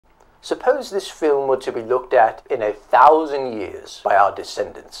Suppose this film were to be looked at in 1,000 years by our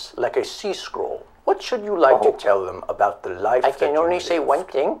descendants, like a sea scroll. What should you like to tell them about the life I that can you only lived? say one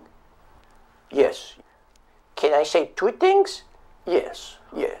thing. Yes. Can I say two things? Yes.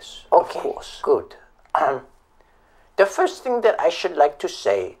 Yes. Okay, Of course. good. The first thing that I should like to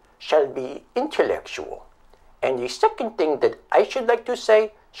say shall be intellectual, and the second thing that I should like to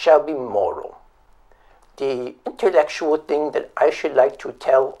say shall be moral. The intellectual thing that I should like to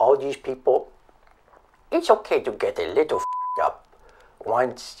tell all these people, it's okay to get a little up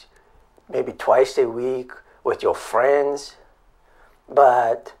once, maybe twice a week with your friends,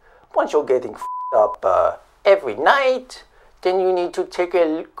 but once you're getting up every night, then you need to take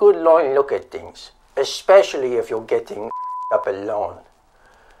a good long look at things, especially if you're getting up alone.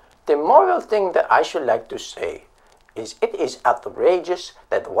 The moral thing that I should like to say is it is outrageous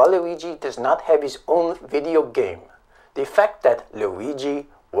that Waluigi does not have his own video game. The fact that Luigi,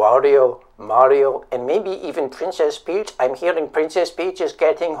 Wario, Mario, and maybe even Princess Peach, I'm hearing Princess Peach is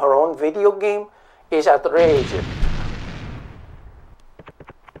getting her own video game, is outrageous.